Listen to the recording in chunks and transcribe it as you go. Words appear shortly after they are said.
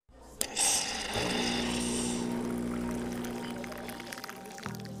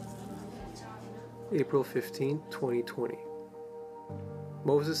April 15, 2020.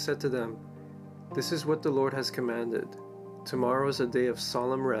 Moses said to them, "This is what the Lord has commanded. Tomorrow is a day of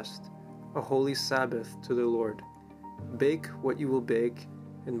solemn rest, a holy Sabbath to the Lord. Bake what you will bake,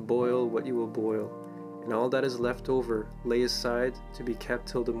 and boil what you will boil, and all that is left over lay aside to be kept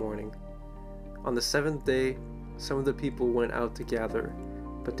till the morning." On the seventh day, some of the people went out to gather,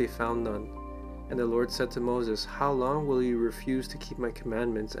 but they found none. And the Lord said to Moses, "How long will you refuse to keep my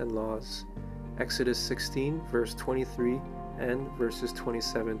commandments and laws?" Exodus 16, verse 23, and verses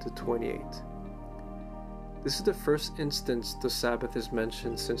 27 to 28. This is the first instance the Sabbath is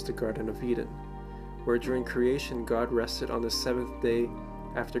mentioned since the Garden of Eden, where during creation God rested on the seventh day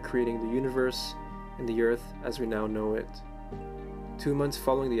after creating the universe and the earth as we now know it. 2 months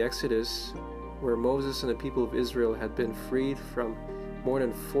following the Exodus, where Moses and the people of Israel had been freed from more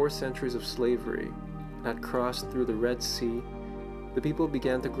than 4 centuries of slavery and had crossed through the Red Sea, the people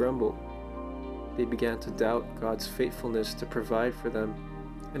began to grumble. They began to doubt God's faithfulness to provide for them,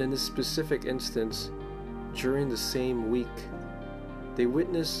 and in this specific instance, during the same week, they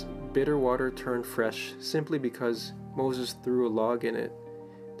witnessed bitter water turn fresh simply because Moses threw a log in it.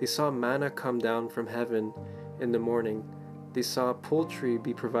 They saw manna come down from heaven in the morning. They saw poultry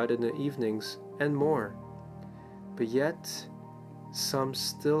be provided in the evenings, and more. But yet, some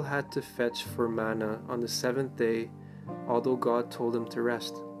still had to fetch for manna on the seventh day, although God told them to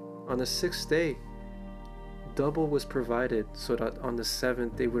rest. On the sixth day, double was provided so that on the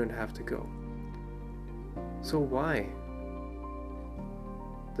seventh they wouldn't have to go. So why?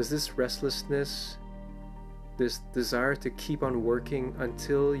 Does this restlessness, this desire to keep on working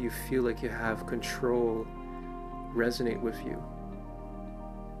until you feel like you have control, resonate with you?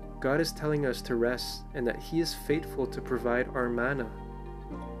 God is telling us to rest and that He is faithful to provide our manna.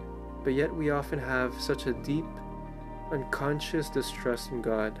 But yet we often have such a deep, unconscious distrust in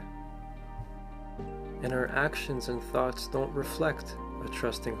God, and our actions and thoughts don't reflect a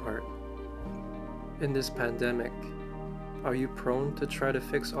trusting heart. In this pandemic, are you prone to try to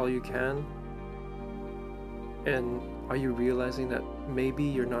fix all you can? And are you realizing that maybe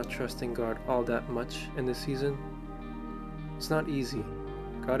you're not trusting God all that much in this season? It's not easy.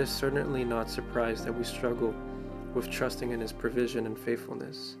 God is certainly not surprised that we struggle with trusting in His provision and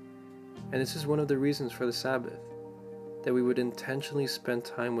faithfulness. And this is one of the reasons for the Sabbath, that we would intentionally spend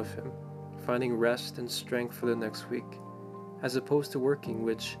time with Him, finding rest and strength for the next week, as opposed to working,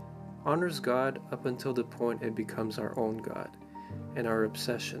 which honors God up until the point it becomes our own God and our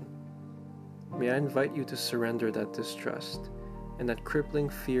obsession. May I invite you to surrender that distrust and that crippling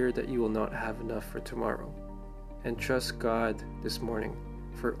fear that you will not have enough for tomorrow, and trust God this morning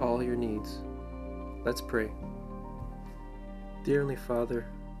for all your needs. Let's pray. Dear Heavenly Father,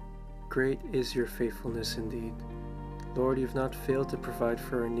 great is your faithfulness indeed. Lord, you've not failed to provide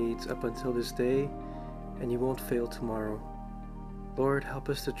for our needs up until this day, and you won't fail tomorrow. Lord, help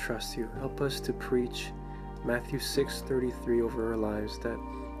us to trust you. Help us to preach Matthew 6:33 over our lives, that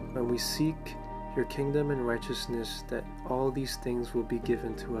when we seek your kingdom and righteousness, that all these things will be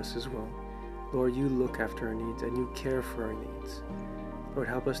given to us as well. Lord, you look after our needs and you care for our needs. Lord,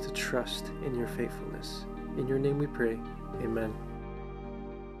 help us to trust in your faithfulness. In your name we pray. Amen.